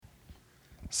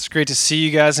It's great to see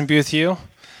you guys and be with you.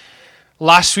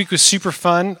 Last week was super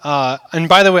fun. And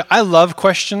by the way, I love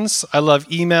questions. I love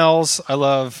emails. I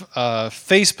love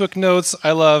Facebook notes.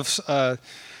 I love,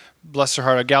 bless her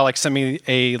heart, a gal sent me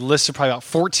a list of probably about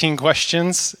 14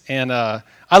 questions. And I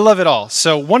love it all.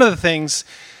 So one of the things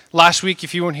last week,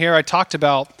 if you weren't here, I talked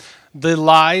about the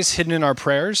lies hidden in our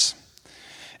prayers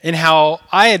and how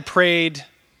I had prayed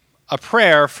a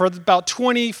prayer for about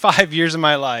 25 years of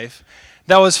my life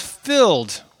that was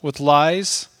filled with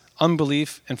lies,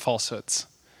 unbelief, and falsehoods.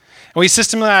 And we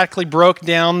systematically broke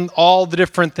down all the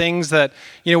different things that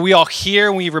we all hear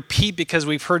and we repeat because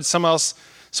we've heard someone else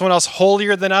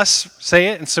holier than us say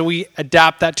it, and so we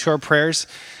adapt that to our prayers.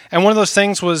 And one of those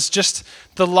things was just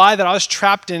the lie that I was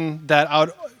trapped in, that I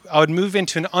would move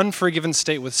into an unforgiven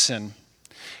state with sin.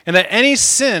 And that any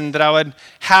sin that I would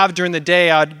have during the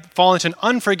day, I'd fall into an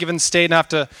unforgiven state and have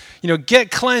to, get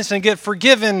cleansed and get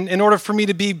forgiven in order for me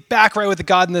to be back right with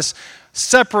God in this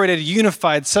separated,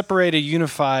 unified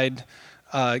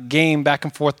game back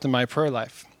and forth in my prayer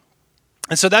life.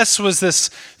 And so that was this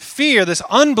fear, this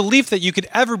unbelief that you could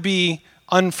ever be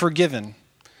unforgiven.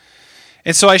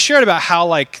 And so I shared about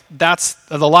how that's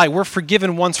the lie. We're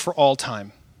forgiven once for all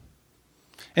time.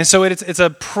 And so it's a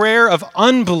prayer of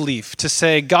unbelief to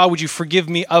say, God, would you forgive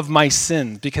me of my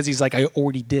sins? Because he's like, I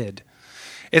already did.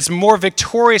 It's more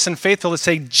victorious and faithful to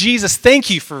say, Jesus, thank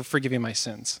you for forgiving my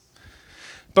sins.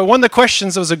 But one of the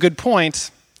questions that was a good point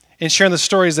in sharing the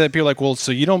stories that people are like, well,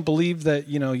 so you don't believe that,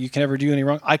 you can ever do any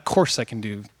wrong? Of course I can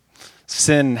do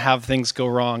sin and have things go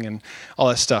wrong and all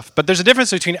that stuff. But there's a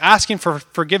difference between asking for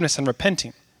forgiveness and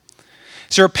repenting.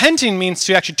 So repenting means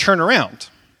to actually turn around.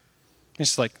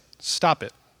 It's like, stop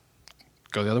it.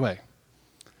 Go the other way.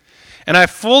 And I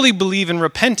fully believe in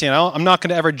repenting. I'm not going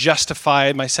to ever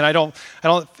justify my sin. I don't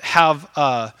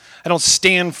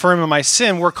stand firm in my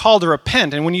sin. We're called to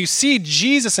repent. And when you see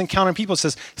Jesus encountering people, it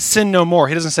says, sin no more.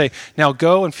 He doesn't say, now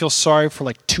go and feel sorry for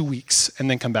 2 weeks and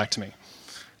then come back to me.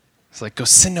 It's like, go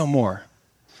sin no more.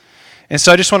 And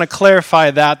so I just want to clarify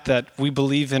that we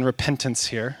believe in repentance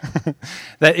here.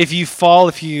 That if you fall,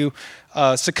 if you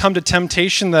succumb to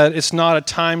temptation, that it's not a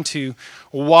time to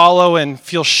wallow and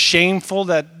feel shameful,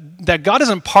 that God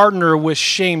doesn't partner with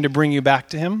shame to bring you back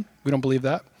to him. We don't believe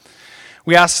that.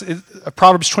 We ask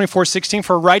Proverbs 24:16,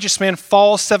 for a righteous man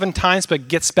falls 7 times but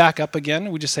gets back up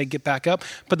again. We just say get back up,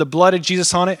 put the blood of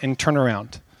Jesus on it and turn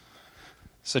around.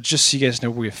 So just so you guys know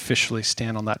where we officially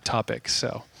stand on that topic.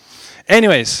 So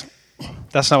anyways,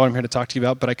 that's not what I'm here to talk to you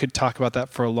about, but I could talk about that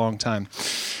for a long time.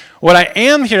 What I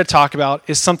am here to talk about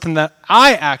is something that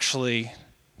I actually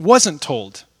wasn't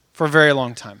told for a very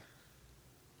long time,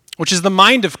 which is the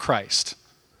mind of Christ.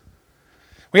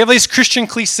 We have these Christian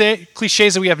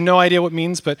cliches that we have no idea what it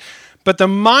means, but the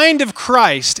mind of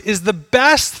Christ is the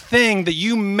best thing that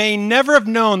you may never have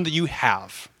known that you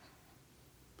have.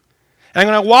 And I'm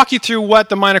going to walk you through what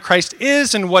the mind of Christ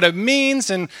is and what it means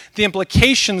and the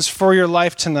implications for your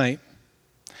life tonight.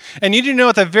 And you need to know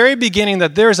at the very beginning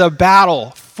that there's a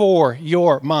battle for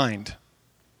your mind.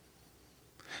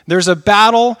 There's a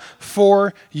battle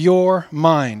for your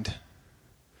mind.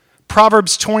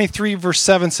 Proverbs 23 verse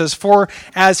 7 says, for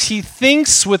as he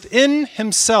thinks within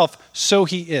himself, so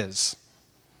he is.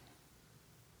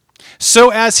 So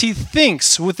as he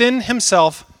thinks within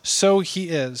himself, so he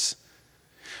is.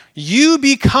 You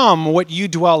become what you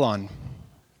dwell on.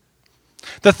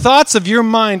 The thoughts of your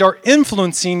mind are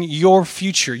influencing your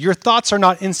future. Your thoughts are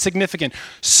not insignificant.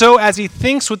 So as he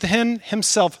thinks within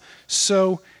himself,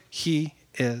 so he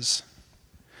is.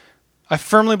 I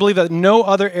firmly believe that no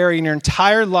other area in your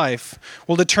entire life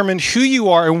will determine who you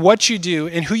are and what you do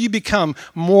and who you become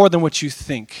more than what you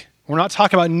think. We're not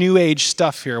talking about new age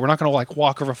stuff here. We're not going to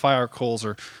walk over fire coals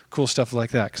or cool stuff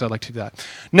like that, because I'd like to do that.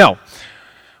 No.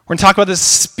 We're going to talk about the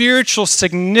spiritual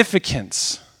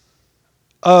significance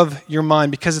of your mind,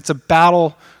 because it's a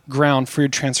battleground for your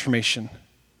transformation.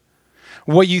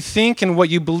 What you think and what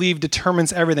you believe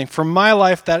determines everything. For my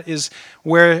life, that is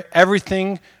where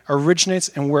everything originates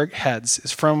and where it heads,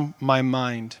 is from my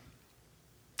mind.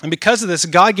 And because of this,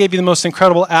 God gave you the most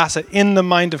incredible asset in the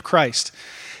mind of Christ.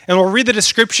 And we'll read the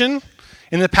description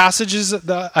in the passages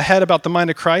ahead about the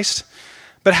mind of Christ.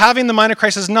 But having the mind of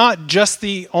Christ is not just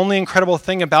the only incredible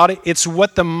thing about it, it's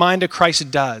what the mind of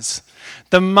Christ does.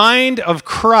 The mind of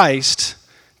Christ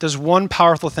does one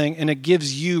powerful thing, and it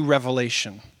gives you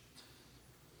revelation.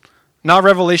 Not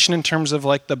revelation in terms of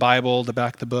the Bible, the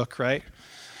back of the book, right?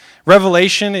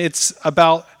 Revelation, it's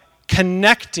about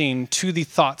connecting to the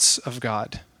thoughts of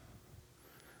God.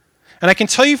 And I can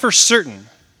tell you for certain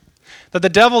That the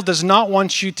devil does not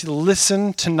want you to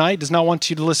listen tonight, does not want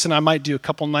you to listen, I might do a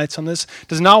couple nights on this,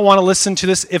 does not want to listen to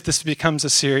this if this becomes a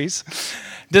series,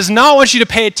 does not want you to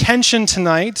pay attention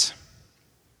tonight.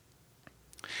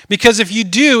 Because if you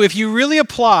do, if you really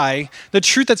apply the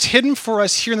truth that's hidden for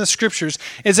us here in the scriptures,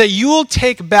 is that you will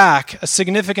take back a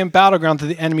significant battleground that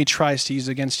the enemy tries to use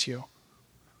against you.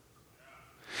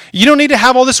 You don't need to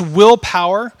have all this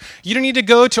willpower. You don't need to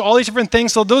go to all these different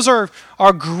things. So those are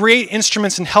great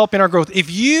instruments in helping our growth. If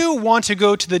you want to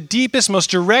go to the deepest, most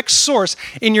direct source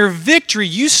in your victory,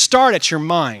 you start at your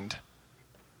mind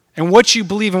and what you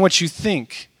believe and what you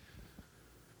think.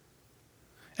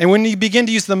 And when you begin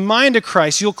to use the mind of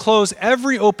Christ, you'll close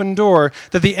every open door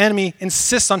that the enemy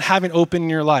insists on having open in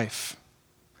your life.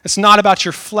 It's not about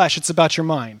your flesh, it's about your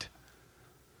mind.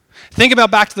 Think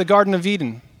about back to the Garden of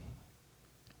Eden.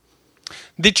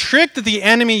 The trick that the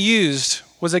enemy used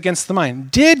was against the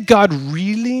mind. Did God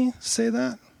really say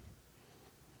that?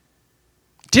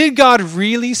 Did God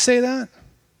really say that?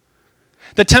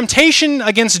 The temptation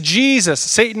against Jesus,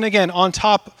 Satan again on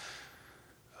top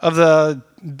of the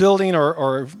building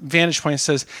or vantage point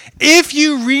says, if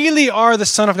you really are the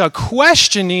Son of God,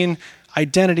 questioning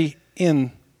identity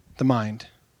in the mind.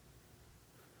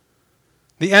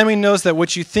 The enemy knows that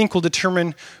what you think will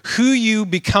determine who you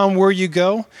become, where you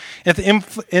go. And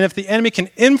if the enemy can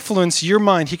influence your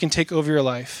mind, he can take over your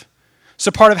life. So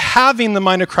part of having the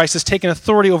mind of Christ is taking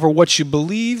authority over what you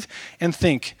believe and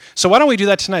think. So why don't we do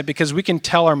that tonight? Because we can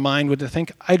tell our mind what to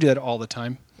think. I do that all the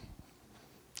time.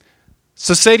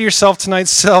 So say to yourself tonight,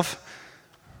 self,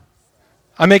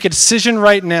 I make a decision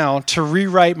right now to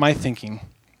rewrite my thinking.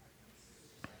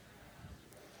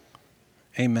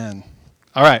 Amen.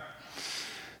 All right.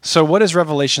 So what is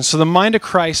revelation? So the mind of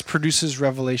Christ produces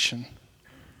revelation.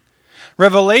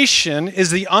 Revelation is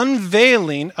the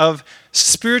unveiling of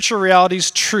spiritual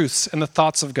realities, truths, and the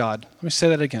thoughts of God. Let me say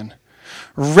that again.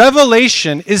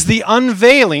 Revelation is the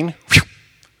unveiling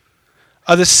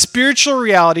of the spiritual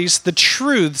realities, the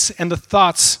truths, and the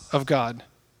thoughts of God.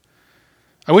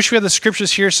 I wish we had the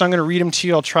scriptures here, so I'm going to read them to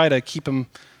you. I'll try to keep them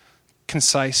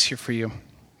concise here for you.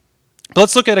 But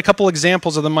let's look at a couple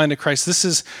examples of the mind of Christ. This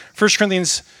is 1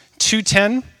 Corinthians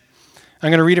 2:10. I'm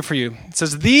going to read it for you. It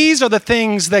says, these are the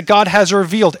things that God has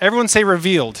revealed. Everyone say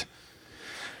revealed.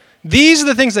 These are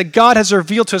the things that God has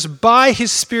revealed to us by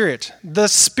his Spirit. The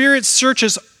Spirit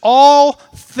searches all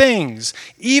things,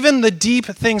 even the deep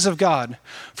things of God.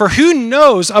 For who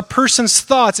knows a person's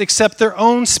thoughts except their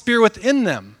own spirit within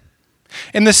them?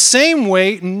 In the same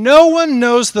way, no one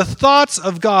knows the thoughts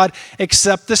of God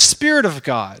except the Spirit of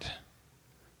God.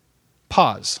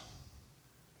 Pause.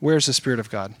 Where's the Spirit of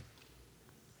God?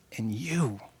 In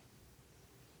you.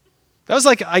 That was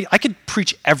like, I could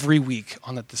preach every week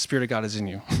on that the Spirit of God is in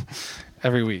you.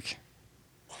 Every week.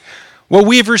 What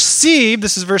we have received,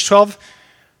 this is verse 12,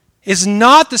 is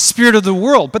not the spirit of the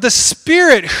world, but the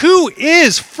Spirit who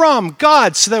is from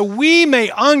God, so that we may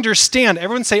understand.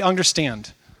 Everyone say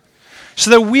understand. So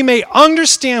that we may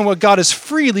understand what God has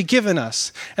freely given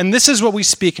us. And this is what we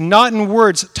speak, not in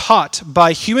words taught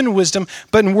by human wisdom,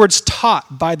 but in words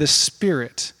taught by the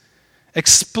Spirit,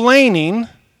 explaining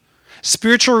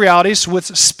spiritual realities with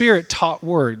Spirit-taught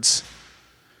words.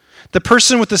 The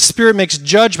person with the Spirit makes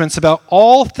judgments about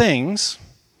all things,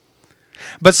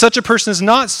 but such a person is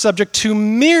not subject to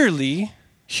merely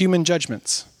human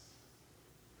judgments.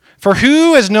 For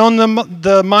who has known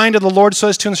the mind of the Lord so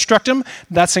as to instruct him?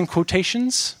 That's in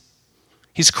quotations.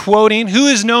 He's quoting, who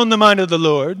has known the mind of the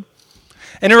Lord?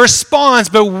 And it responds,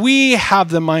 but we have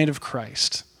the mind of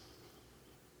Christ.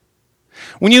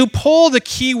 When you pull the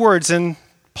key words, and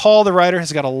Paul the writer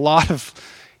has got a lot of,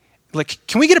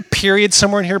 can we get a period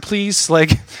somewhere in here, please?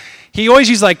 He always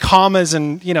uses commas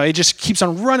and, it just keeps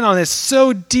on running on this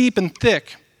so deep and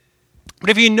thick. But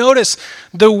if you notice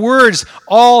the words,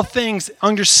 all things,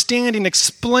 understanding,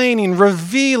 explaining,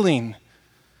 revealing.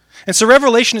 And so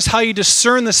revelation is how you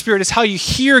discern the Spirit. It's how you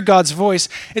hear God's voice.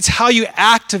 It's how you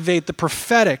activate the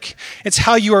prophetic. It's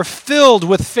how you are filled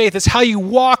with faith. It's how you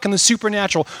walk in the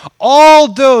supernatural.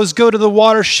 All those go to the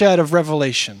watershed of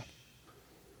revelation.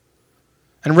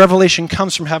 And revelation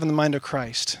comes from having the mind of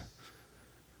Christ.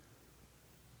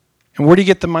 And where do you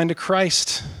get the mind of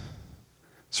Christ?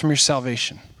 It's from your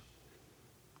salvation.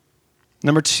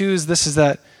 Number two is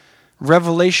that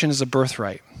revelation is a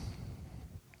birthright.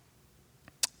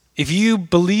 If you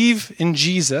believe in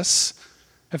Jesus,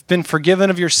 have been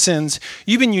forgiven of your sins,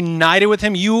 you've been united with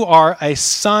him, you are a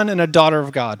son and a daughter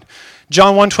of God.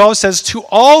 John 1:12 says, to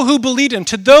all who believed him,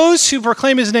 to those who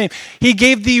proclaim his name, he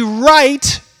gave the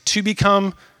right to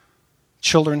become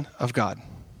children of God.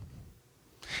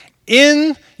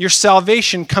 In your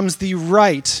salvation comes the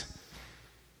right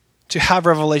to have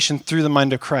revelation through the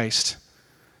mind of Christ.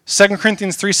 2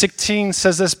 Corinthians 3:16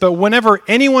 says this, but whenever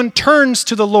anyone turns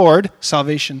to the Lord,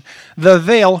 salvation, the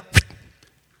veil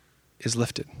is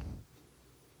lifted.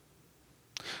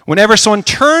 Whenever someone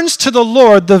turns to the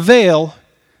Lord, the veil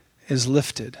is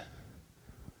lifted.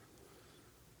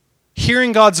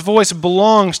 Hearing God's voice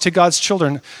belongs to God's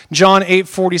children. John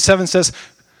 8:47 says,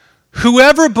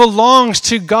 whoever belongs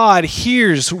to God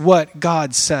hears what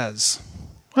God says.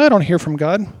 I don't hear from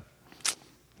God.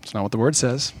 It's not what the word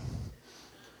says.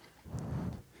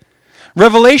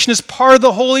 Revelation is part of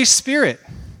the Holy Spirit.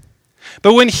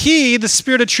 But when he, the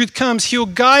Spirit of truth, comes, he will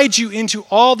guide you into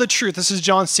all the truth. This is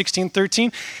John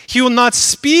 16:13. He will not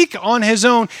speak on his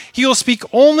own. He will speak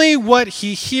only what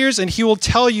he hears, and he will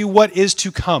tell you what is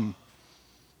to come.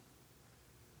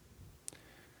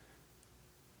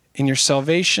 In your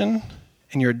salvation,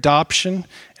 in your adoption,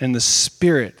 and in the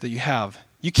Spirit that you have,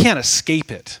 you can't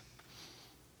escape it.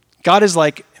 God is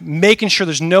like making sure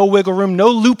there's no wiggle room, no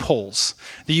loopholes,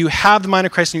 that you have the mind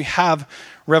of Christ and you have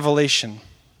revelation.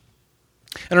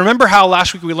 And remember how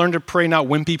last week we learned to pray not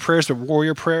wimpy prayers, but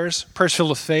warrior prayers, prayers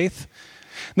filled with faith?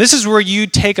 This is where you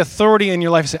take authority in your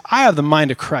life and say, I have the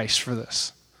mind of Christ for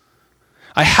this.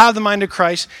 I have the mind of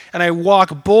Christ, and I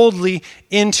walk boldly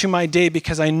into my day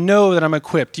because I know that I'm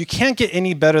equipped. You can't get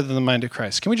any better than the mind of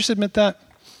Christ. Can we just admit that?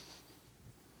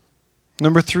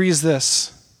 Number 3 is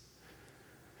this.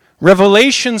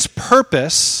 Revelation's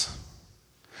purpose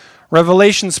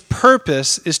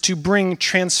is to bring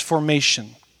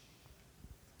transformation.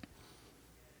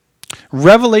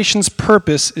 Revelation's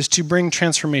purpose is to bring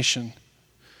transformation.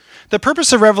 The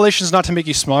purpose of revelation is not to make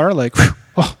you smarter, like,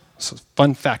 oh, it's a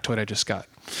fun factoid I just got.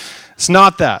 It's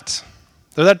not that.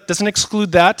 Though that doesn't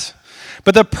exclude that.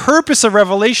 But the purpose of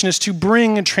revelation is to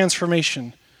bring a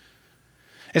transformation.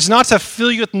 It's not to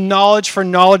fill you with knowledge for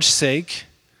knowledge's sake.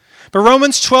 But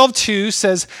Romans 12:2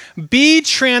 says, be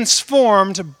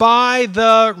transformed by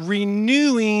the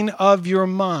renewing of your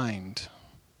mind.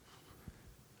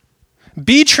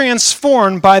 Be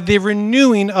transformed by the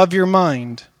renewing of your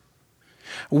mind.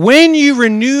 When you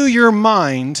renew your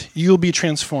mind, you'll be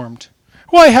transformed.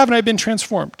 Why haven't I been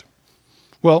transformed?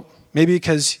 Well, maybe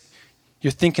because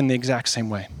you're thinking the exact same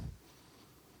way.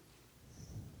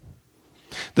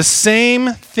 The same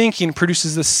thinking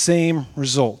produces the same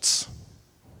results.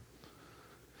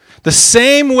 The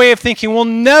same way of thinking will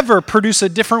never produce a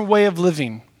different way of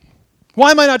living.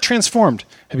 Why am I not transformed?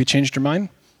 Have you changed your mind?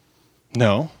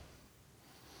 No.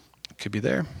 It could be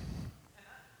there.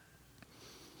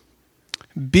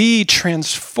 Be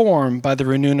transformed by the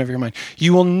renewing of your mind.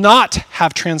 You will not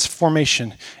have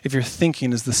transformation if your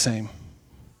thinking is the same.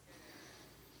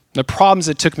 The problem is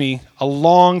it took me a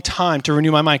long time to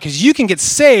renew my mind, because you can get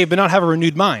saved but not have a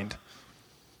renewed mind.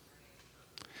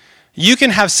 You can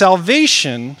have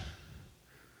salvation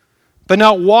but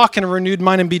not walk in a renewed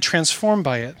mind and be transformed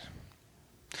by it.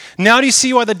 Now do you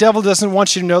see why the devil doesn't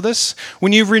want you to know this?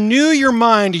 When you renew your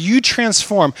mind, you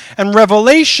transform. And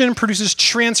revelation produces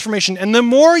transformation. And the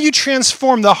more you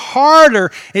transform, the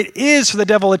harder it is for the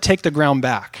devil to take the ground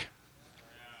back.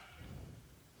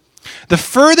 The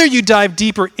further you dive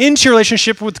deeper into your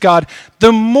relationship with God,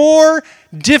 the more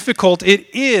difficult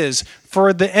it is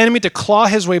for the enemy to claw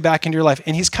his way back into your life.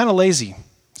 And he's kind of lazy.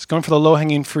 He's going for the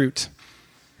low-hanging fruit.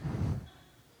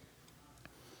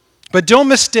 But don't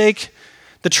mistake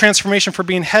the transformation for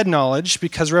being head knowledge,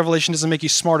 because revelation doesn't make you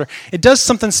smarter. It does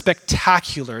something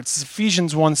spectacular. It's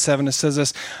Ephesians 1:7. It says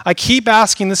this, I keep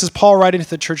asking, this is Paul writing to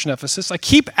the church in Ephesus, I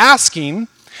keep asking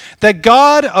that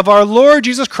God of our Lord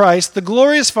Jesus Christ, the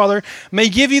glorious Father, may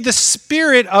give you the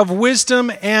spirit of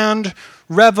wisdom and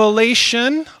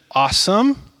revelation,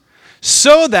 awesome,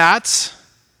 so that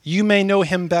you may know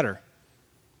him better.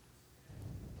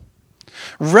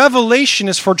 Revelation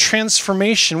is for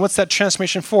transformation. What's that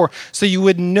transformation for? So you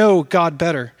would know God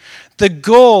better. The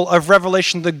goal of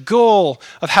revelation, the goal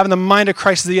of having the mind of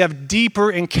Christ is that you have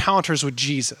deeper encounters with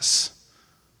Jesus.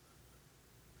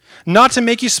 Not to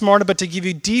make you smarter, but to give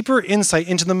you deeper insight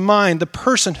into the mind, the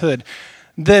personhood,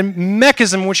 the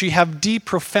mechanism in which you have deep,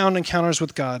 profound encounters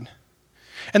with God.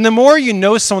 And the more you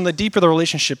know someone, the deeper the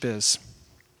relationship is.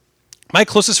 My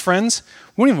closest friends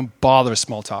won't even bother with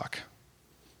small talk.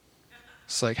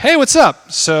 It's like, hey, what's up?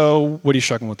 So what are you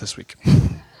struggling with this week?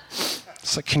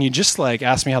 It's like, can you just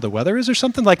ask me how the weather is or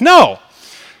something? No.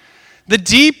 The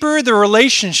deeper the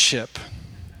relationship,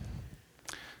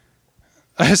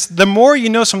 the more you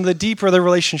know someone, the deeper the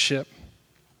relationship.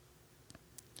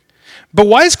 But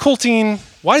why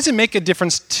does it make a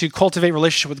difference to cultivate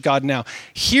relationship with God now?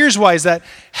 Here's why, is that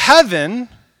heaven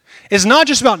is not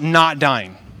just about not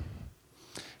dying.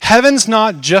 Heaven's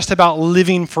not just about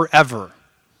living forever.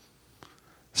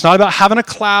 It's not about having a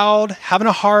cloud, having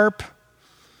a harp,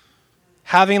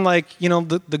 having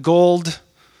the gold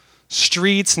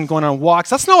streets and going on walks.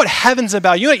 That's not what heaven's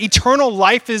about. You know what eternal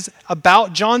life is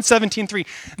about? John 17:3.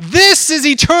 This is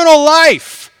eternal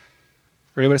life.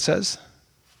 Read what it says?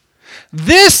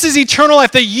 This is eternal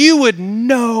life, that you would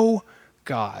know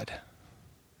God.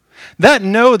 That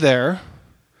know there,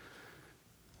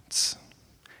 it's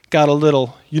got a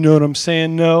little, you know what I'm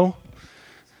saying, no.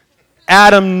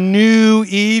 Adam knew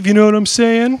Eve, you know what I'm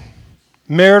saying?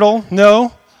 Marital,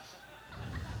 no.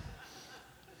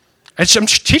 I'm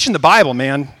teaching the Bible,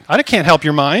 man. I can't help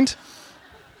your mind.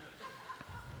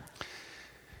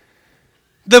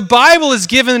 The Bible has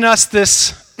given us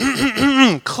this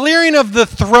clearing of the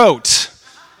throat,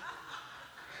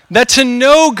 that to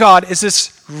know God is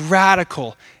this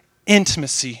radical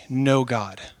intimacy, know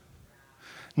God.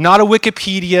 Not a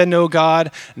Wikipedia know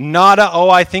God, not a,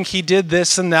 I think he did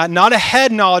this and that, not a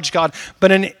head knowledge God,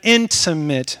 but an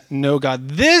intimate know God.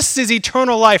 This is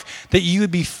eternal life, that you would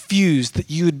be fused,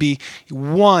 that you would be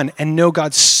one and know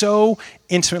God so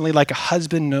intimately, like a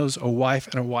husband knows a wife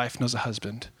and a wife knows a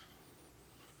husband.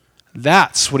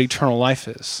 That's what eternal life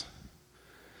is.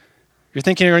 You're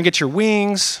thinking you're going to get your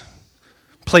wings,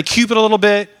 play Cupid a little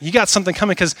bit. You got something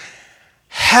coming, because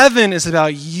heaven is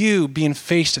about you being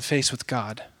face to face with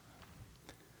God.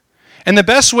 And the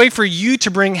best way for you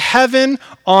to bring heaven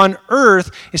on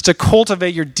earth is to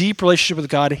cultivate your deep relationship with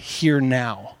God here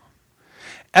now.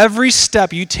 Every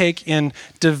step you take in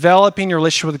developing your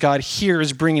relationship with God here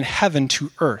is bringing heaven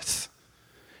to earth.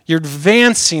 You're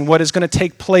advancing what is going to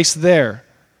take place there.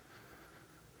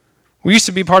 We used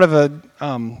to be part of a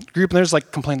group, and there's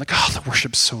complaining, the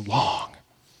worship's so long.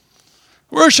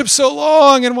 Worship's so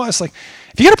long. And it's like,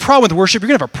 if you got a problem with worship, you're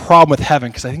going to have a problem with heaven,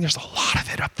 because I think there's a lot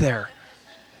of it up there.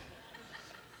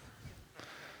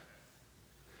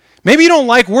 Maybe you don't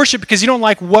like worship because you don't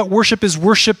like what worship is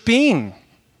worshiping.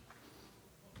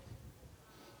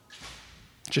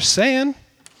 Just saying.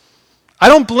 I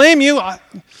don't blame you. I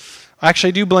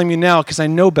actually do blame you now, because I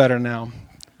know better now.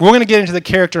 We're going to get into the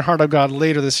character and heart of God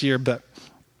later this year, but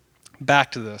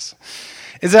back to this.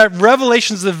 Is that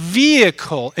revelation is the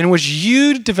vehicle in which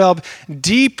you develop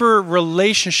deeper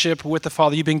relationship with the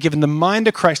Father. You've been given the mind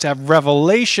of Christ to have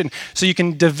revelation so you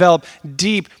can develop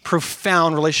deep,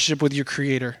 profound relationship with your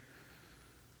Creator.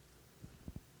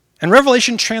 And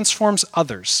revelation transforms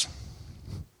others.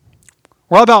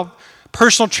 We're all about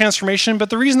personal transformation,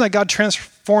 but the reason that God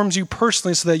transforms you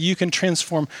personally is so that you can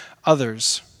transform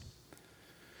others.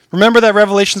 Remember that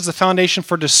revelation is the foundation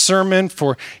for discernment,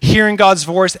 for hearing God's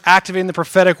voice, activating the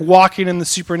prophetic, walking in the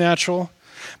supernatural.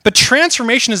 But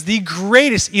transformation is the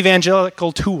greatest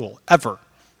evangelical tool ever.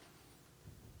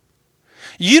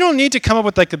 You don't need to come up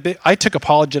with I took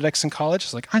apologetics in college.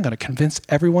 It's I'm going to convince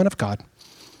everyone of God.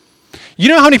 You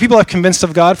know how many people I've convinced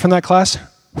of God from that class?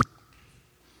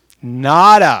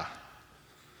 Nada.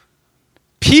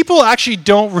 People actually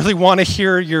don't really want to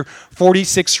hear your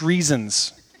 46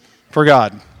 reasons for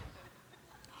God.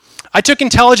 I took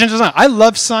intelligent design. I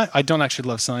love science. I don't actually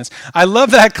love science. I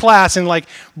love that class and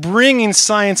bringing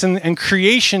science and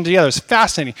creation together. It's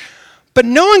fascinating. But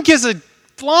no one gives a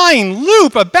flying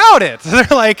loop about it.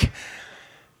 They're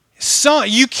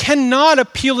you cannot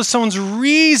appeal to someone's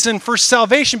reason for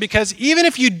salvation, because even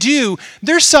if you do,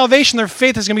 their salvation, their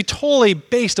faith is going to be totally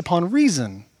based upon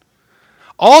reason.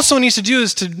 All someone needs to do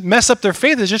is to mess up their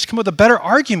faith is just come up with a better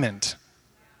argument.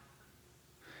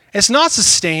 It's not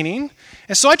sustaining.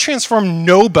 And so I transformed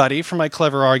nobody from my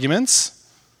clever arguments.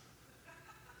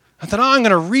 I thought, I'm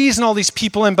going to reason all these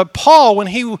people in. But Paul, when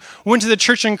he went to the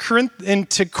church in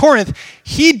Corinth,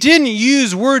 he didn't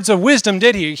use words of wisdom,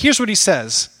 did he? Here's what he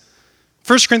says.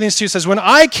 1 Corinthians 2 says, when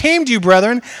I came to you,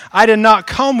 brethren, I did not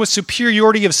come with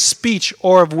superiority of speech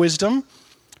or of wisdom,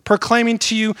 proclaiming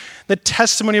to you the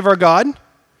testimony of our God.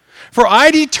 For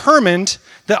I determined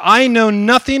that I know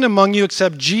nothing among you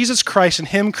except Jesus Christ and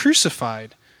him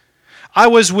crucified. I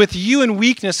was with you in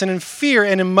weakness and in fear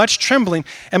and in much trembling,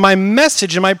 and my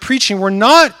message and my preaching were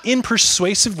not in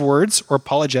persuasive words or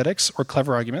apologetics or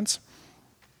clever arguments.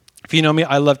 If you know me,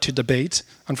 I love to debate,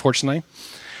 unfortunately.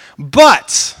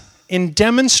 But in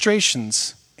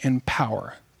demonstrations in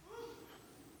power,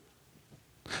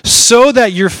 so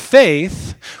that your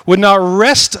faith would not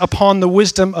rest upon the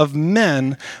wisdom of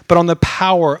men, but on the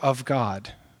power of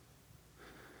God.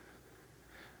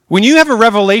 When you have a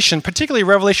revelation, particularly a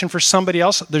revelation for somebody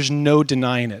else, there's no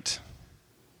denying it.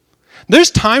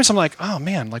 There's times I'm oh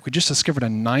man, we just discovered a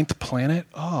 9th planet.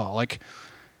 Oh,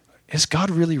 is God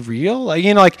really real?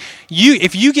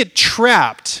 If you get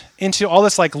trapped into all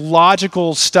this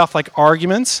logical stuff,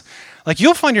 arguments,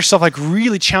 you'll find yourself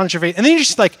really challenge your faith. And then you're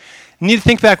just need to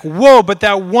think back, whoa, but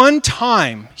that one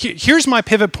time, here's my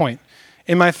pivot point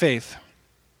in my faith.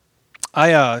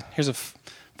 Here's a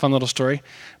fun little story.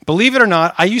 Believe it or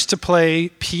not, I used to play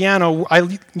piano.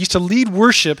 I used to lead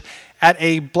worship at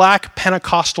a black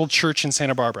Pentecostal church in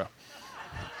Santa Barbara.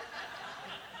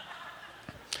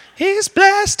 He's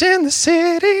blessed in the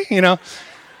city,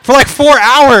 for like 4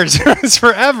 hours. It was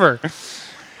forever.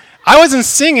 I wasn't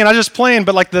singing, I was just playing,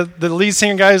 but like the lead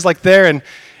singer guy is like there, and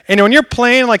when you're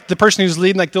playing, like the person who's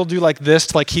leading, like they'll do like this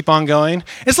to like keep on going.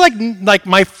 It's like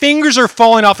my fingers are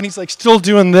falling off and he's like still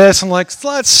doing this. I'm like,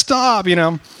 let's stop,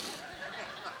 And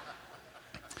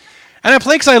I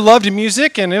played because I loved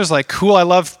music, and it was like cool. I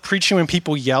love preaching when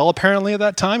people yell, apparently, at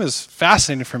that time. It was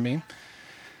fascinating for me.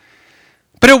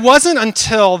 But it wasn't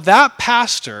until that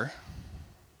pastor,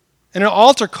 in an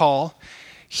altar call,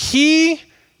 he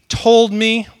told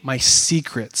me my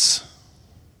secrets.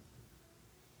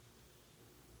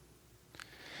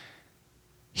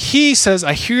 He says,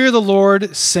 I hear the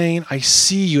Lord saying, I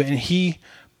see you. And he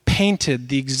painted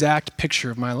the exact picture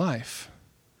of my life.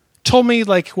 Told me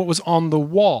like what was on the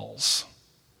walls.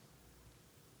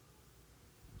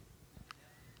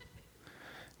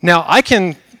 Now, I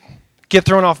can get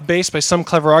thrown off base by some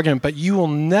clever argument, but you will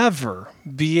never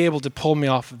be able to pull me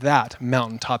off that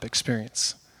mountaintop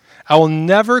experience. I will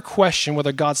never question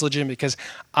whether God's legitimate because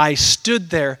I stood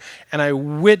there and I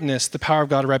witnessed the power of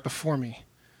God right before me.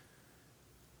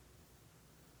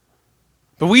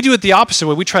 But we do it the opposite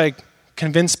way. We try to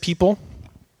convince people.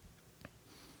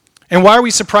 And why are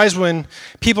we surprised when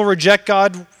people reject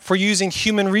God for using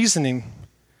human reasoning?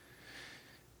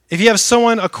 If you have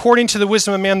someone according to the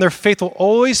wisdom of man, their faith will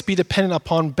always be dependent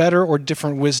upon better or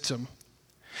different wisdom.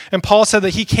 And Paul said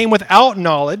that he came without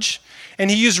knowledge, and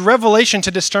he used revelation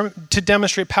to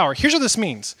demonstrate power. Here's what this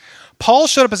means. Paul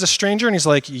showed up as a stranger, and he's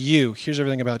like, here's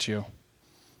everything about you.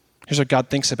 Here's what God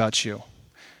thinks about you.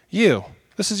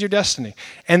 This is your destiny.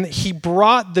 And he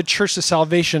brought the church to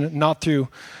salvation not through,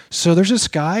 so there's this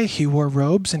guy, he wore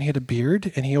robes, and he had a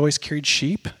beard, and he always carried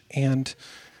sheep, and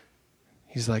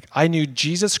he's like, I knew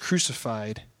Jesus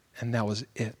crucified, and that was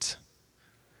it.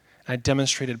 And I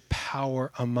demonstrated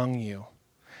power among you.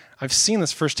 I've seen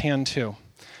this firsthand too.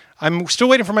 I'm still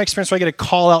waiting for my experience where I get to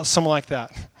call out someone like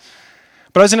that.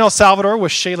 But I was in El Salvador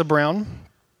with Shayla Brown,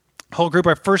 whole group,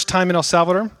 our first time in El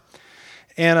Salvador.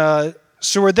 And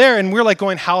so we're there, and we're like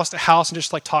going house to house and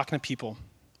just like talking to people.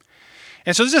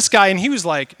 And so there's this guy, and he was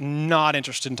like not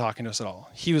interested in talking to us at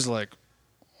all. He was like,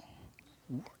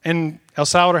 and El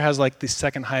Salvador has like the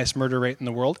second highest murder rate in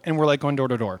the world, and we're like going door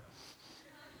to door.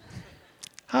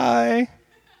 Hi.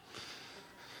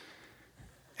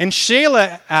 And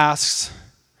Shayla asks,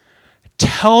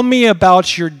 tell me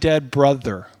about your dead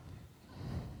brother.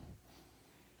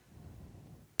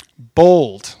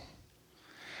 Bold.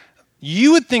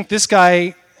 You would think this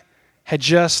guy had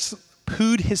just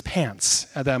pooed his pants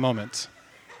at that moment.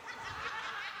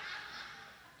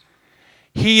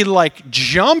 He like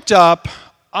jumped up,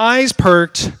 eyes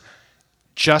perked,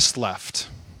 just left.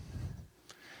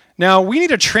 Now, we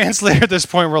need a translator at this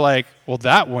point. We're like, well,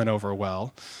 that went over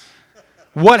well.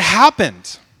 What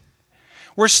happened?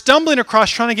 We're stumbling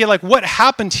across trying to get like what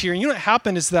happened here. And you know what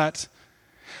happened is that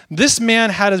this man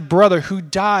had a brother who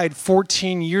died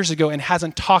 14 years ago and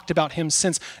hasn't talked about him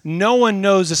since. No one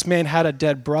knows this man had a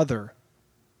dead brother.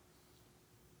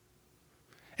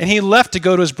 And he left to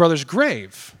go to his brother's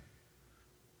grave.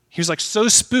 He was like so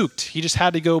spooked, he just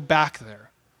had to go back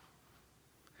there.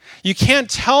 You can't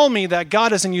tell me that God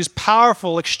doesn't use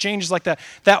powerful exchanges like that.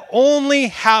 That only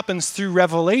happens through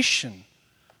revelation.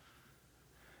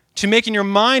 To making your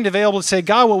mind available to say,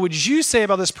 God, what would you say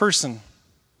about this person?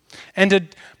 And to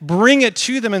bring it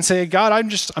to them and say, God,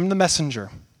 I'm the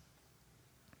messenger.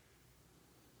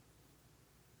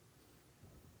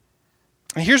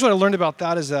 And here's what I learned about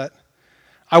that is that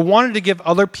I wanted to give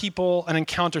other people an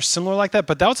encounter similar like that,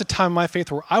 but that was a time in my faith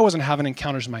where I wasn't having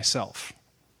encounters myself.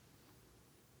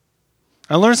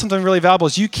 I learned something really valuable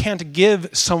is you can't give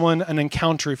someone an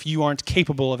encounter if you aren't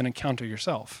capable of an encounter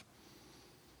yourself.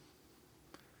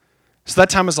 So that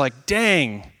time was like,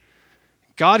 dang,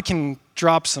 God can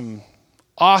drop some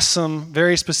awesome,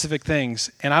 very specific things,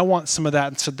 and I want some of that.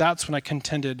 And so that's when I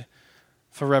contended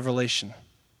for revelation.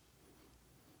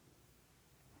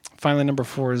 Finally, number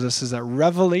 4 is this, is that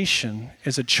revelation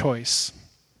is a choice.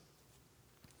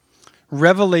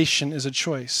 Revelation is a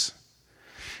choice.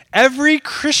 Every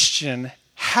Christian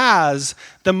has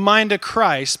the mind of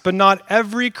Christ, but not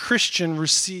every Christian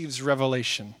receives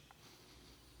revelation.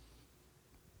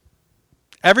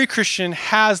 Every Christian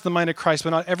has the mind of Christ,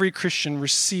 but not every Christian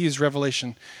receives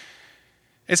revelation.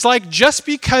 It's like just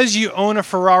because you own a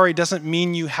Ferrari doesn't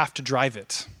mean you have to drive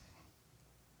it.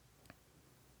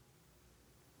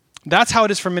 That's how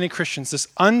it is for many Christians, this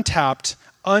untapped,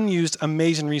 unused,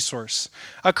 amazing resource.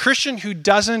 A Christian who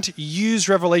doesn't use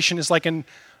revelation is like an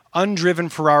undriven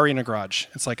Ferrari in a garage.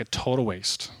 It's like a total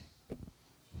waste.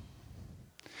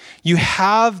 You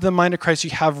have the mind of Christ,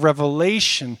 you have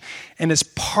revelation, and it's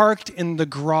parked in the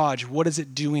garage. What is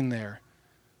it doing there?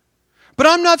 But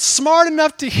I'm not smart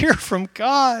enough to hear from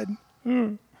God.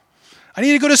 I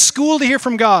need to go to school to hear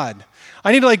from God.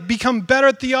 I need to become better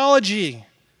at theology.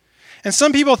 And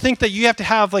some people think that you have to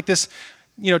have this,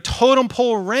 totem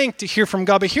pole rank to hear from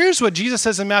God. But here's what Jesus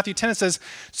says in Matthew 10. It says,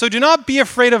 so do not be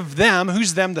afraid of them.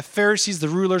 Who's them? The Pharisees, the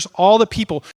rulers, all the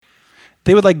people.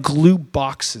 They would glue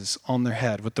boxes on their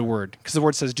head with the word. Because the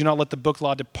word says, do not let the book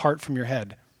law depart from your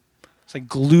head. It's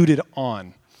glued it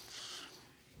on.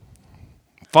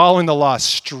 Following the law,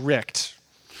 strict.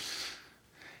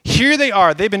 Here they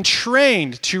are. They've been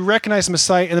trained to recognize the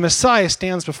Messiah, and the Messiah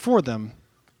stands before them,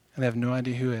 and they have no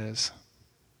idea who it is.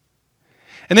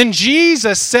 And then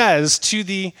Jesus says to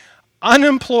the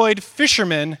unemployed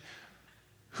fisherman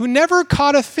who never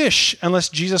caught a fish unless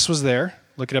Jesus was there.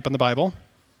 Look it up in the Bible.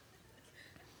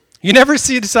 You never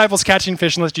see disciples catching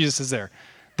fish unless Jesus is there.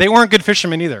 They weren't good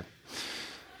fishermen either.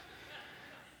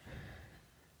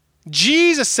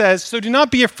 Jesus says, so do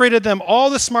not be afraid of them, all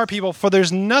the smart people, for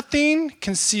there's nothing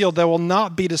concealed that will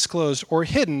not be disclosed or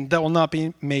hidden that will not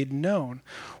be made known.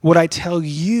 What I tell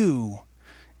you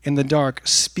in the dark,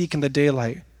 speak in the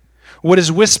daylight. What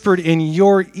is whispered in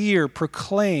your ear,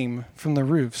 proclaim from the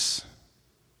roofs.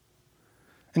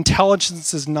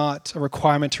 Intelligence is not a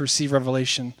requirement to receive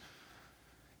revelation.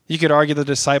 You could argue the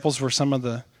disciples were some of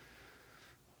the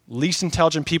least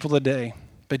intelligent people of the day,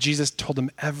 but Jesus told them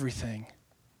everything.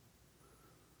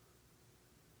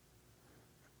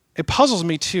 It puzzles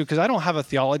me too, because I don't have a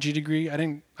theology degree.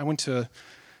 I went to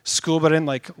school, but I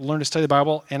didn't learn to study the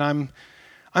Bible. And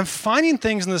I'm finding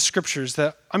things in the scriptures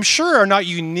that I'm sure are not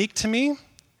unique to me,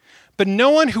 but no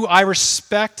one who I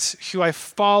respect, who I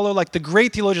follow, the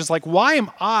great theologians, why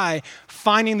am I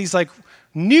finding these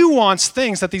nuanced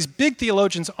things that these big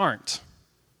theologians aren't?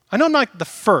 I know I'm not the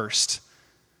first,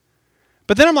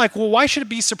 but then I'm well, why should it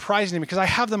be surprising to me? Because I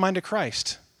have the mind of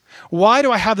Christ. Why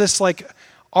do I have this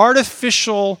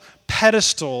artificial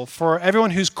pedestal for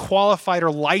everyone who's qualified or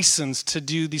licensed to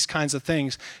do these kinds of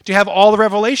things? Do you have all the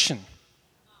revelation?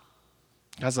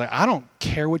 God's I don't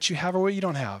care what you have or what you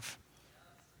don't have.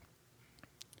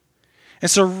 And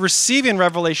so receiving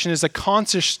revelation is a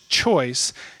conscious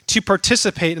choice to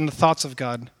participate in the thoughts of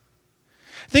God.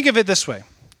 Think of it this way.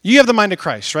 You have the mind of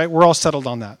Christ, right? We're all settled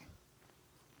on that.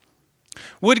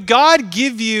 Would God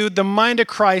give you the mind of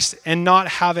Christ and not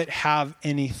have it have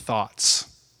any thoughts?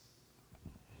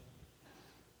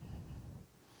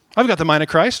 I've got the mind of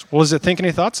Christ. Well, does it think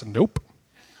any thoughts? Nope.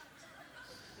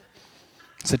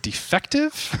 Is it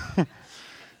defective?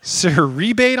 Is there a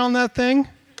rebate on that thing?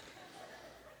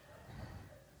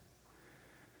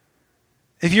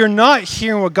 If you're not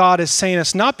hearing what God is saying,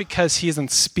 it's not because he isn't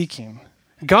speaking.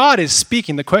 God is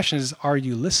speaking. The question is, are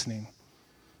you listening?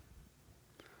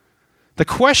 The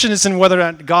question isn't whether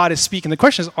or not God is speaking. The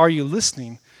question is, are you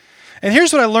listening? And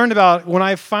here's what I learned about when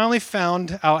I finally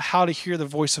found out how to hear the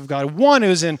voice of God. One, it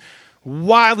was in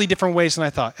wildly different ways than I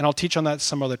thought, and I'll teach on that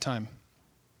some other time.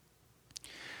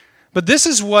 But this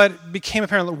is what became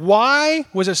apparent. Why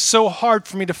was it so hard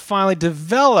for me to finally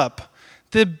develop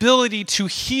the ability to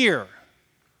hear?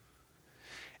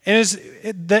 And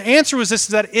the answer was this,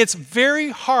 that it's very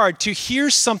hard to hear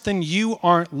something you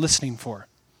aren't listening for.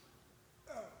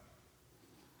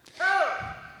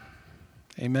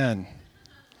 Amen.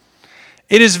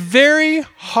 It is very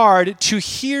hard to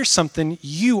hear something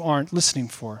you aren't listening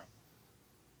for.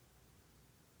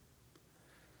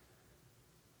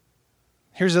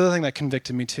 Here's the other thing that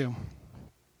convicted me too.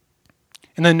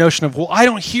 And the notion of, well, I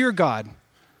don't hear God.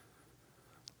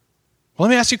 Well, let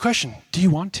me ask you a question. Do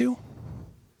you want to?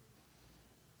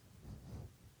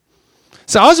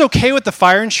 So I was okay with the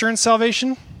fire insurance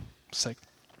salvation. It's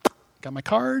got my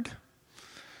card.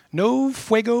 No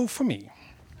fuego for me.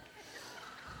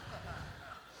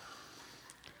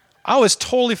 I was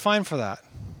totally fine for that.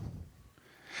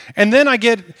 And then I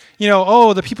get,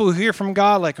 the people who hear from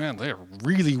God, man, they're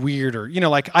really weird. Or,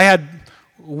 I had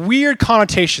weird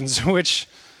connotations, which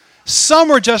some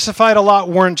were justified, a lot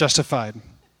weren't justified.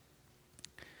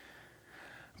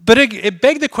 But it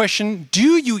begged the question,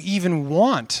 do you even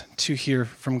want to hear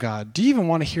from God? Do you even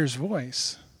want to hear his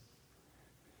voice?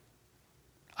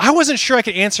 I wasn't sure I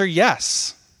could answer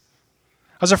yes.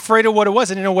 I was afraid of what it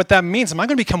was. I didn't know what that means. Am I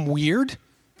going to become weird?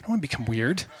 I don't want to become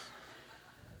weird.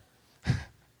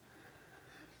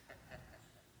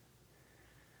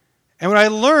 And what I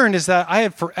learned is that I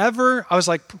was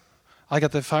I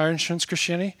got the fire insurance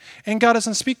Christianity, and God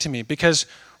doesn't speak to me. Because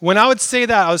when I would say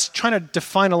that, I was trying to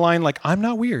define a line like, I'm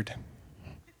not weird.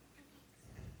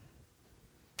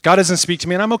 God doesn't speak to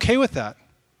me, and I'm okay with that.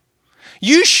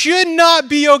 You should not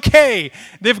be okay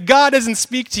if God doesn't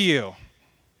speak to you.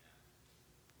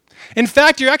 In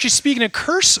fact, you're actually speaking a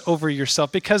curse over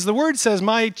yourself because the word says,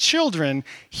 my children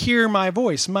hear my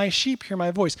voice. My sheep hear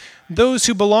my voice. Those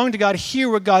who belong to God hear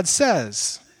what God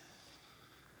says.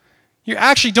 You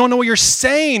actually don't know what you're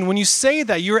saying when you say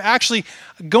that. You're actually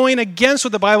going against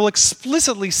what the Bible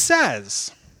explicitly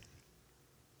says.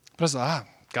 But it's,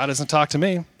 God doesn't talk to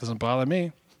me. Doesn't bother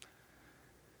me.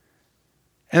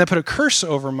 And I put a curse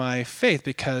over my faith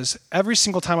because every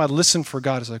single time I listen for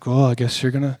God, it's like, well, I guess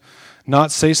you're going to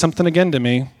not say something again to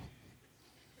me.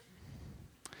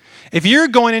 If you're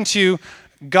going into,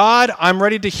 God, I'm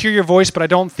ready to hear your voice, but I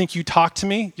don't think you talk to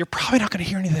me, you're probably not going to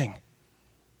hear anything.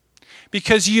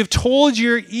 Because you've told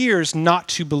your ears not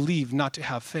to believe, not to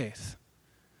have faith.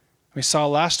 We saw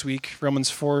last week, Romans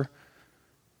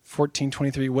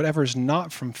 4:14-23, whatever is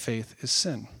not from faith is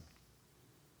sin.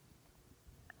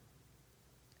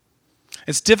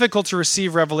 It's difficult to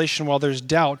receive revelation while there's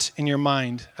doubt in your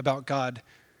mind about God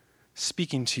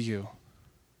speaking to you.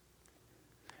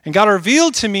 And God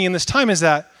revealed to me in this time is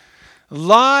that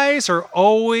lies are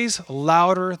always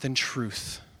louder than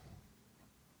truth.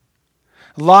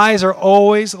 Lies are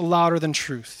always louder than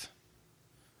truth.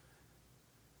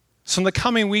 So in the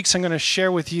coming weeks, I'm going to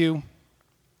share with you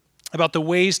about the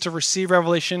ways to receive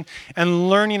revelation and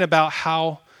learning about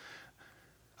how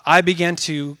I began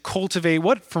to cultivate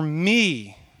what, for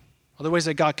me, are the ways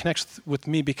that God connects with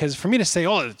me. Because for me to say,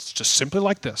 oh, it's just simply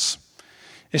like this,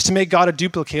 is to make God a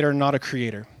duplicator, not a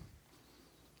creator.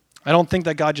 I don't think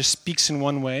that God just speaks in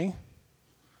one way.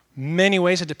 Many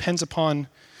ways it depends upon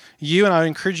you, and I would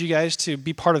encourage you guys to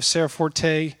be part of Sarah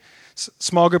Forte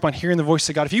small group on hearing the voice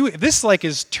of God. If this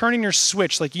is turning your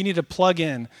switch, like you need to plug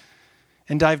in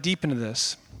and dive deep into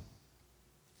this.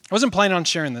 I wasn't planning on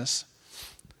sharing this.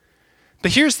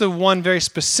 But here's the one very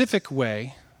specific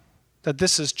way that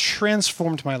this has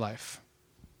transformed my life.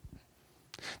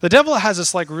 The devil has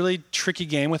this really tricky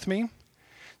game with me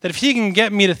that if he can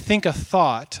get me to think a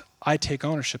thought, I take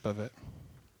ownership of it.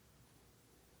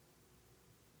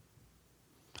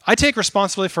 I take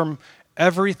responsibility for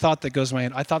every thought that goes in my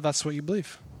head. I thought that's what you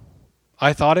believe.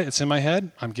 I thought it, it's in my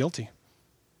head, I'm guilty.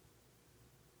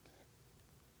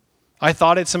 I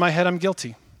thought it's in my head, I'm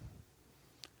guilty.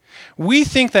 We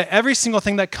think that every single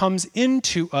thing that comes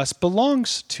into us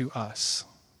belongs to us.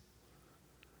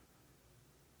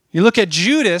 You look at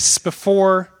Judas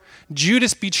before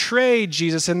Judas betrayed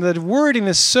Jesus, and the wording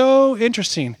is so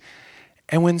interesting.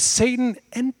 And when Satan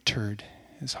entered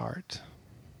his heart,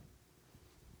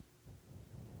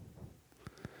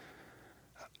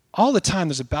 all the time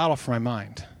there's a battle for my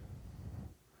mind.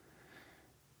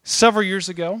 Several years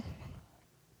ago,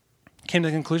 I came to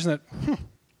the conclusion that I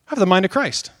have the mind of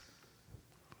Christ.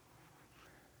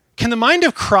 Can the mind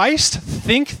of Christ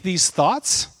think these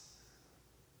thoughts?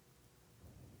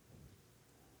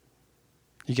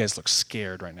 You guys look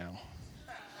scared right now.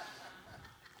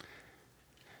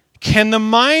 Can the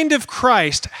mind of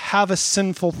Christ have a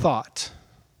sinful thought?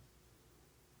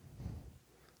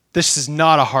 This is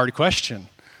not a hard question.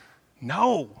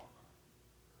 No.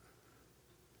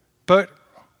 But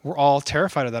we're all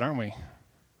terrified of that, aren't we?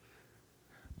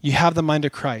 You have the mind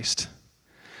of Christ.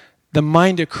 The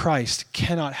mind of Christ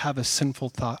cannot have a sinful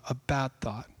thought, a bad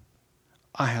thought.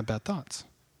 I have bad thoughts.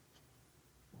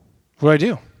 What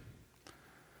do?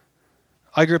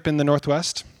 I grew up in the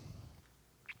Northwest,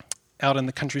 out in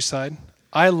the countryside.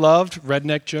 I loved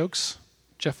redneck jokes.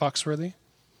 Jeff Foxworthy.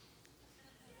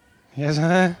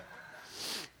 Yes.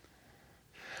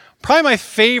 Probably my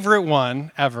favorite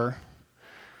one ever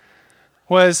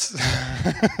was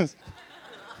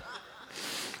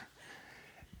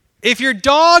if your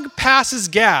dog passes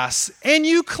gas and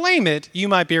you claim it, you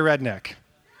might be a redneck.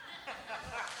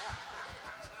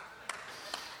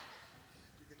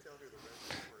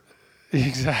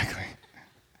 Exactly.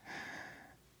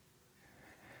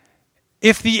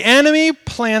 If the enemy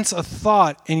plants a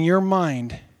thought in your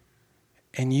mind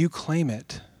and you claim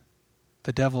it,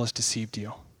 the devil has deceived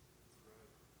you.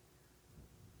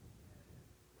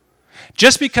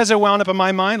 Just because it wound up in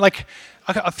my mind, like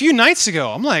a few nights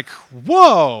ago, I'm like,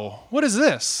 whoa, what is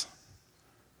this?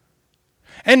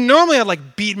 And normally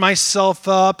I'd beat myself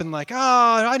up and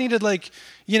I need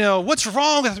to what's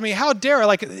wrong with me? How dare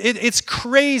I? It's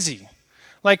crazy.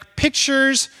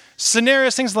 Pictures,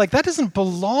 scenarios, things like that doesn't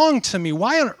belong to me.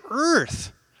 Why on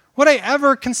earth would I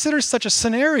ever consider such a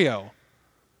scenario? And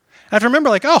I have to remember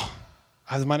I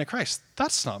have the mind of Christ.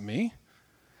 That's not me.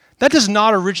 That does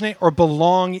not originate or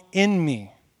belong in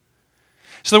me.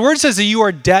 So the word says that you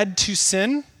are dead to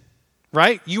sin,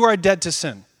 right? You are dead to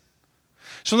sin.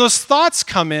 So when those thoughts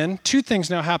come in, two things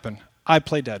now happen. I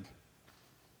play dead.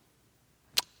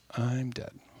 I'm dead.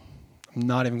 I'm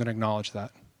not even going to acknowledge that.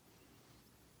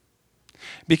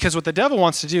 Because what the devil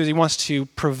wants to do is he wants to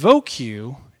provoke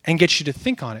you and get you to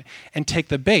think on it and take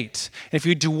the bait. And if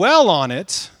you dwell on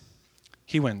it,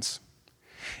 he wins.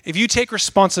 If you take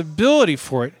responsibility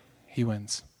for it, he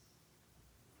wins.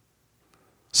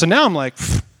 So now I'm like,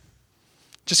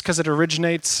 just because it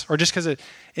originates or just because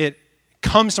it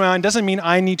comes to my mind doesn't mean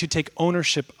I need to take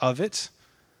ownership of it.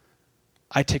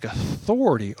 I take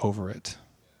authority over it.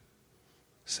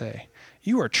 Say,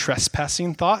 you are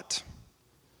trespassing thought.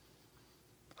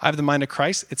 I have the mind of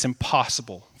Christ. It's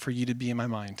impossible for you to be in my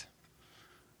mind.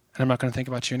 And I'm not going to think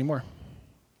about you anymore.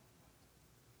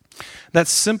 That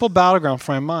simple battleground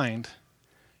for my mind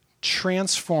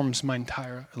transforms my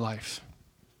entire life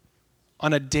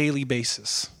on a daily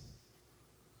basis.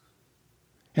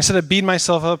 Instead of beating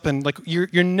myself up and like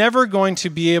you're never going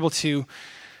to be able to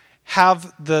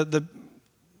have the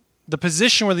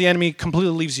position where the enemy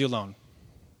completely leaves you alone.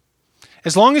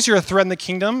 As long as you're a threat in the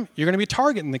kingdom, you're going to be a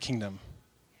target in the kingdom.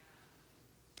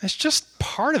 It's just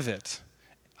part of it.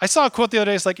 I saw a quote the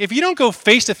other day. It's like, if you don't go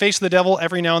face to face with the devil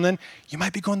every now and then, you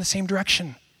might be going the same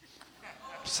direction.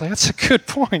 It's like, that's a good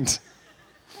point.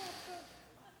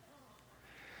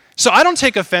 So I don't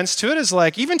take offense to it. It's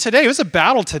like, even today, it was a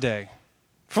battle today.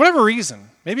 For whatever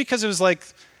reason. Maybe because it was like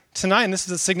tonight and this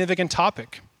is a significant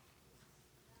topic.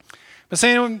 But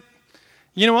saying,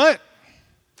 you know what?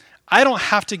 I don't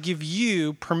have to give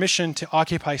you permission to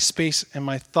occupy space in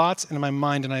my thoughts and in my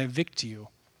mind, and I evict you.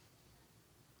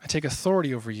 I take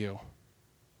authority over you.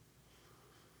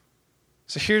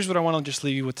 So here's what I want to just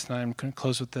leave you with tonight. I'm going to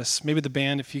close with this. Maybe the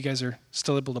band, if you guys are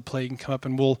still able to play, you can come up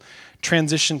and we'll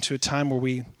transition to a time where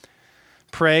we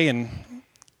pray and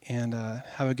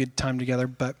have a good time together.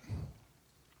 But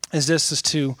this is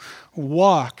to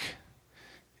walk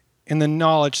in the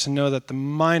knowledge to know that the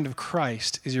mind of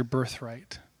Christ is your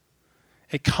birthright.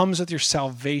 It comes with your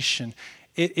salvation.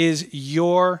 It is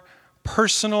your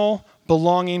personal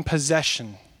belonging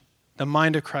possession, the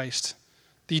mind of Christ,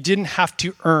 that you didn't have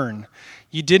to earn.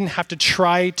 You didn't have to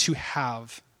try to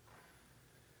have.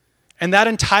 And that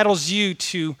entitles you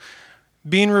to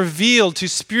being revealed to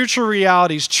spiritual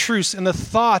realities, truths, and the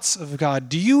thoughts of God.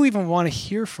 Do you even want to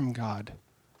hear from God?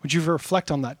 Would you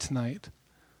reflect on that tonight?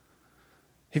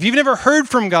 If you've never heard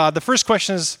from God, the first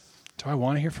question is, do I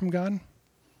want to hear from God?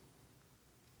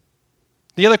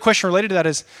 The other question related to that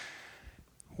is,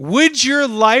 would your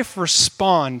life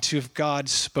respond to if God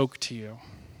spoke to you?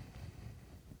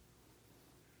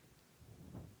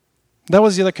 That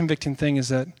was the other convicting thing, is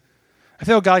that I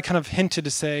feel God kind of hinted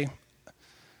to say,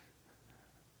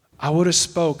 I would have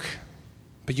spoke,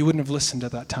 but you wouldn't have listened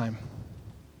at that time.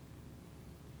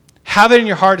 Have it in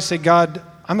your heart to say, God,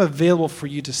 I'm available for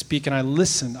you to speak, and I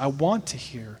listen. I want to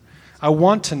hear. I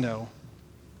want to know.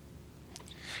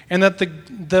 And that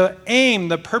the aim,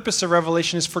 the purpose of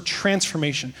Revelation is for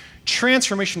transformation.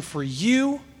 Transformation for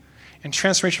you and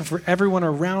transformation for everyone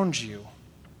around you.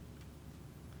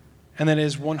 And that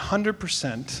is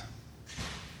 100%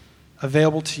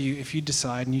 available to you if you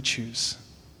decide and you choose.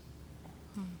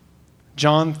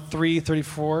 John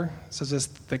 3:34 says this,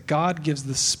 that God gives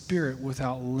the Spirit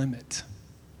without limit.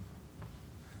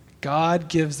 God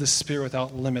gives the Spirit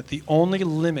without limit. The only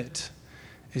limit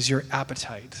is your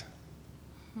appetite.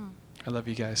 I love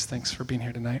you guys. Thanks for being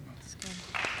here tonight.